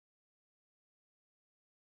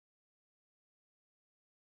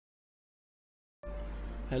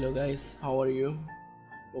Hello guys, how are you?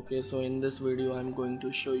 Okay, so in this video I'm going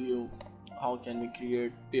to show you how can we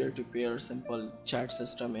create peer-to-peer simple chat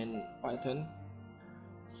system in Python.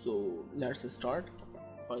 So let's start.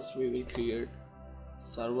 First we will create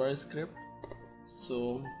server script.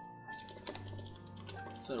 So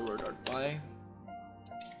server.py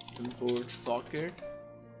import socket.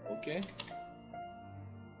 Okay,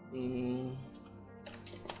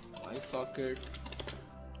 my socket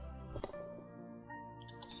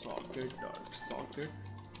socket.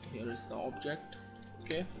 Here is the object.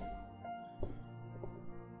 Okay,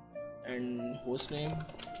 and hostname.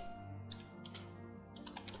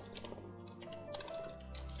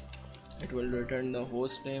 It will return the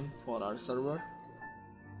host name for our server.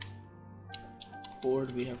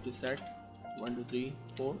 Port we have to set 123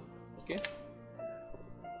 4. Okay,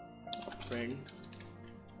 print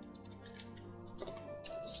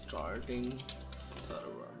starting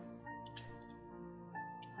server.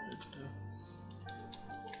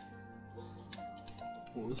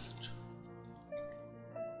 Host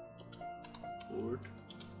port.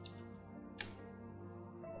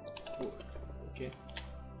 Okay,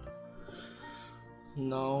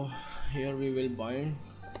 now here we will bind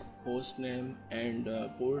host name and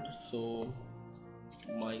port. So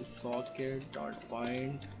my socket dot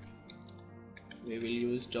bind, we will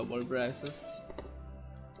use double braces,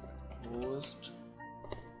 host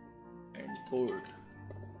and port.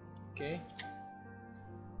 Okay,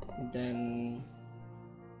 then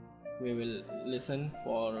we will listen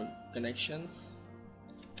for connections.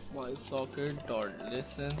 My socket dot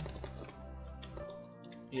listen.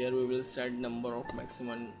 Here we will set number of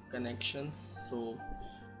maximum connections. So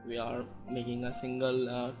we are making a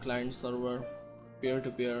single client server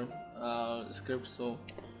peer-to-peer script, so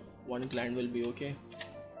one client will be okay.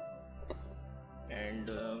 And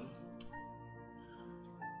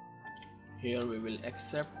here we will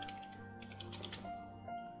accept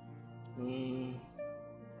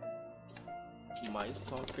my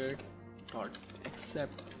socket dot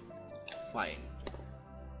accept. Fine.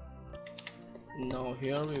 Now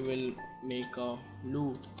here we will make a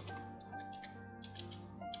loop,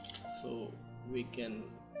 so we can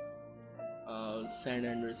send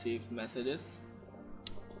and receive messages.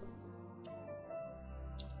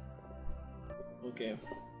 Okay,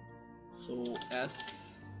 so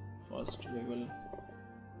as first we will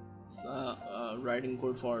writing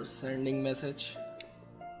code for sending message.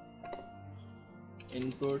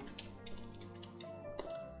 Input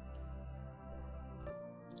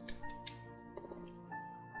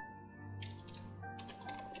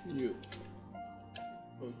new.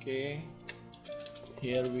 Okay,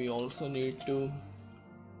 here we also need to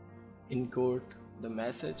encode the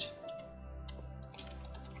message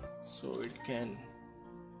so it can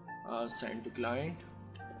send to client.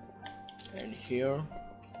 And here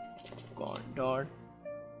dot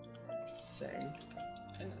send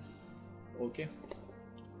as. Okay,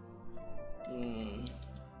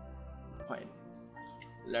 fine.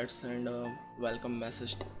 Let's send a welcome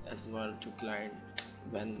message as well to client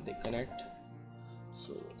when they connect.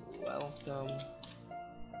 So welcome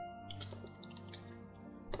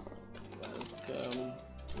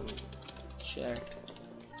to chat.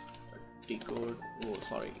 Decode,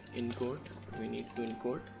 encode, we need to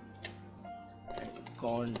encode. And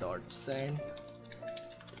con dot send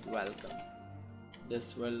welcome.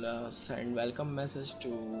 This will send welcome message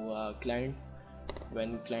to client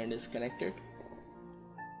when client is connected.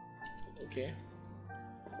 Okay,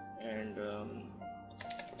 and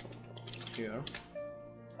here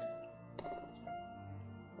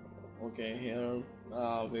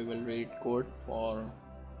we will read code for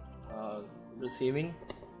receiving.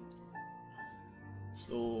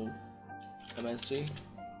 So msg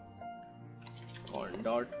con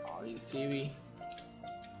dot recv.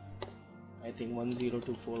 I think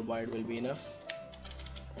 1024 byte will be enough,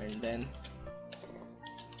 and then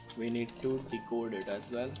we need to decode it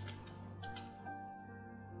as well.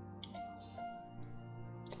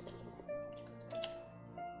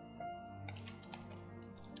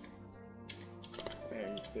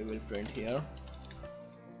 And we will print here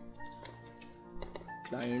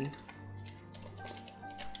client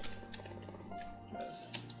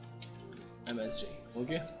plus msg.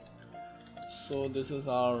 Okay, so this is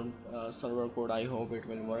our server code. I hope it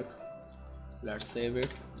will work. Let's save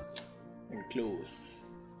it and close.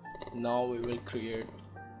 Now we will create,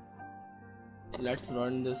 let's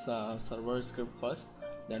run this server script first,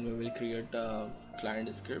 then we will create a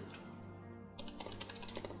client script.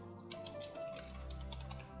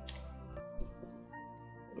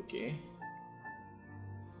 Okay,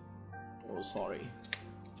 oh sorry,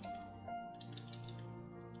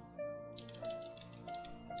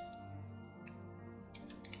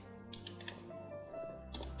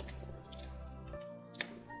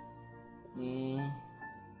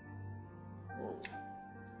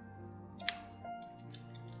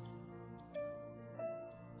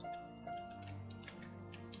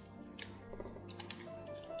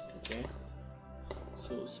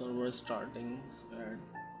 So server starting at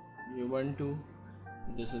Ubuntu.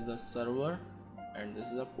 This is the server and this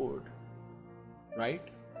is the port, right?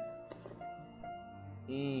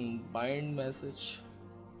 Bind message.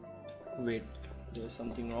 Wait, there's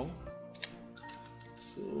something wrong.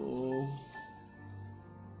 So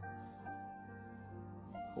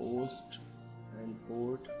host and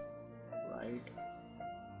port, right?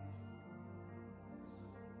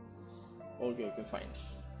 Okay, fine.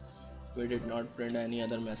 We did not print any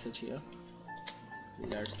other message here.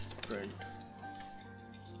 Let's print.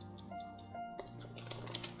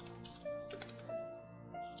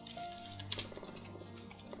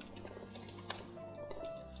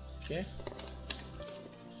 Okay.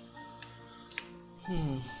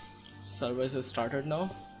 Service is started now.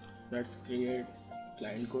 Let's create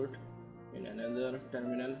client code in another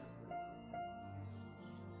terminal.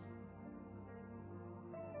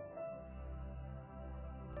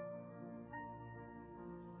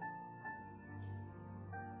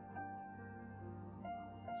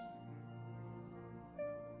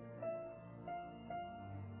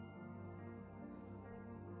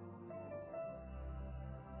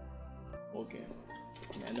 Okay,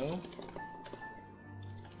 nano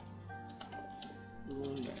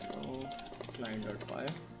client.py,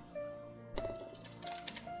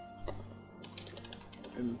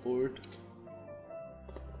 import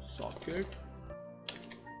socket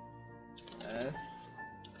as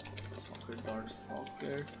socket.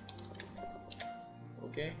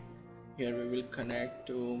 Okay, here we will connect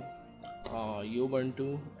to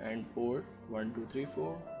Ubuntu and port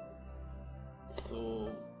 1234. So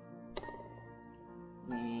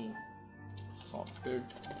socket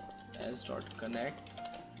as dot connect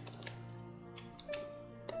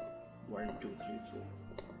 1234.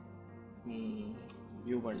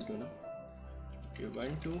 Ubuntu na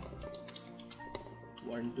Ubuntu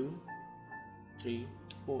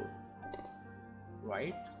 1234,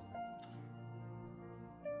 right?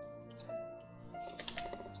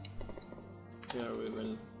 Here we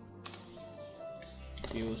will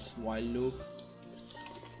use while loop.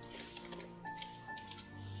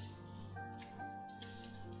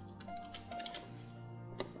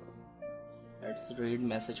 Let's read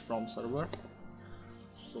message from server.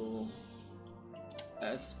 So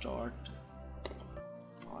s dot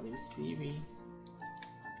recv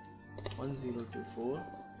 1024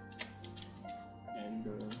 and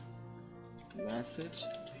message.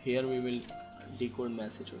 Here we will decode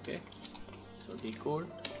message. Okay, so decode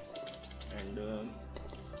and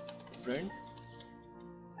print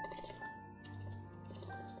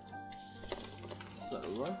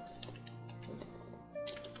server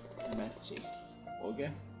msg.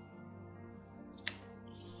 Okay,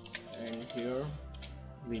 and here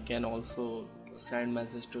we can also send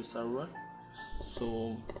message to server.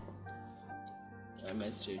 So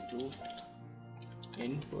msg2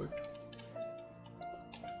 input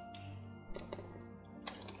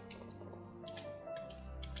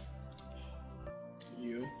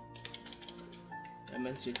u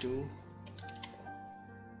msg2.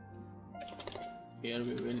 Here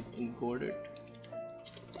we will encode it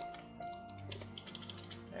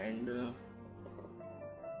and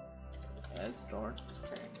s dot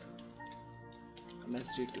send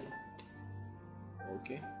msg2.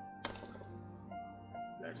 Okay,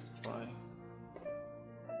 let's try.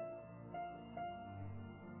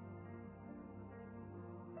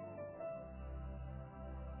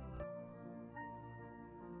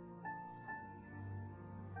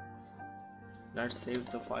 Let's save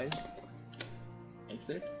the file,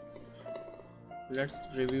 exit. Let's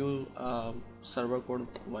review server code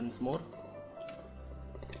once more.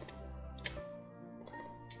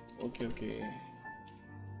 Okay,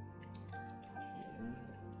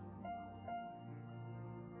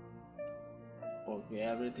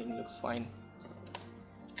 everything looks fine.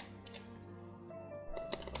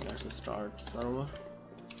 Let's start server,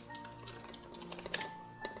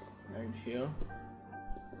 and here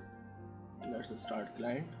let's start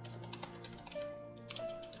client.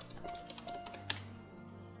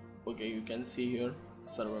 Okay, you can see here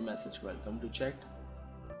server message welcome to chat,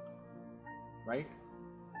 right?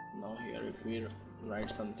 Now here if we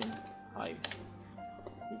write something hi,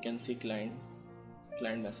 you can see client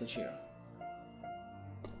message here.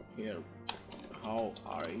 How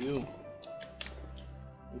are you?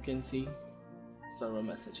 You can see server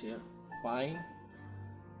message here. Fine.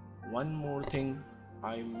 One more thing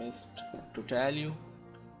I missed to tell you.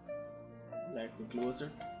 Let me close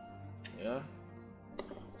it. Here,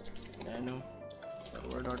 nano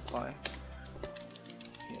server.py.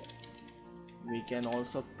 Here we can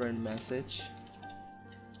also print message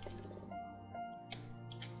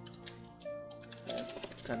as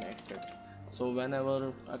connected. So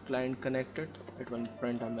whenever a client connected, it will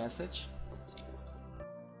print a message.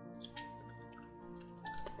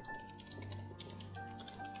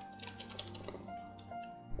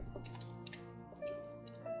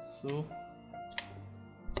 So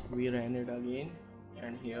we ran it again,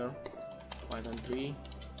 and here Python 3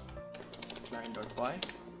 client.py,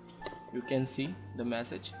 you can see the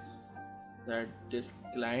message that this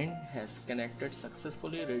client has connected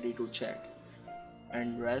successfully, ready to chat,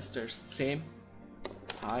 and rest is same.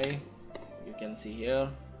 Hi, you can see here,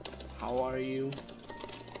 how are you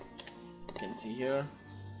can see here,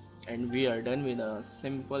 and we are done with a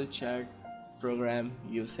simple chat program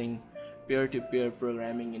using peer-to-peer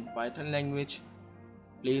programming in Python language.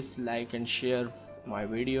 Please like and share my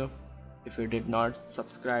video. If you did not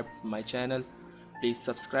subscribe my channel, please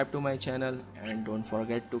subscribe to my channel, and don't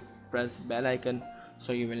forget to press bell icon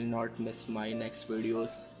so you will not miss my next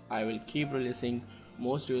videos. I will keep releasing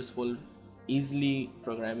most useful easily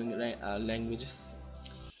programming languages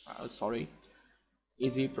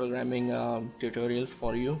easy programming tutorials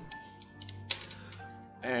for you.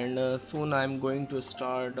 And soon I'm going to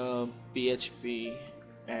start PHP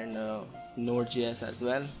and Node.js as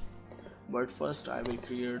well, but first I will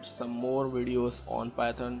create some more videos on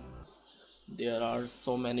Python. There are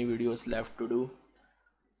so many videos left to do.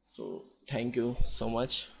 So thank you so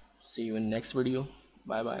much. See you in next video.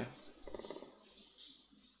 Bye bye.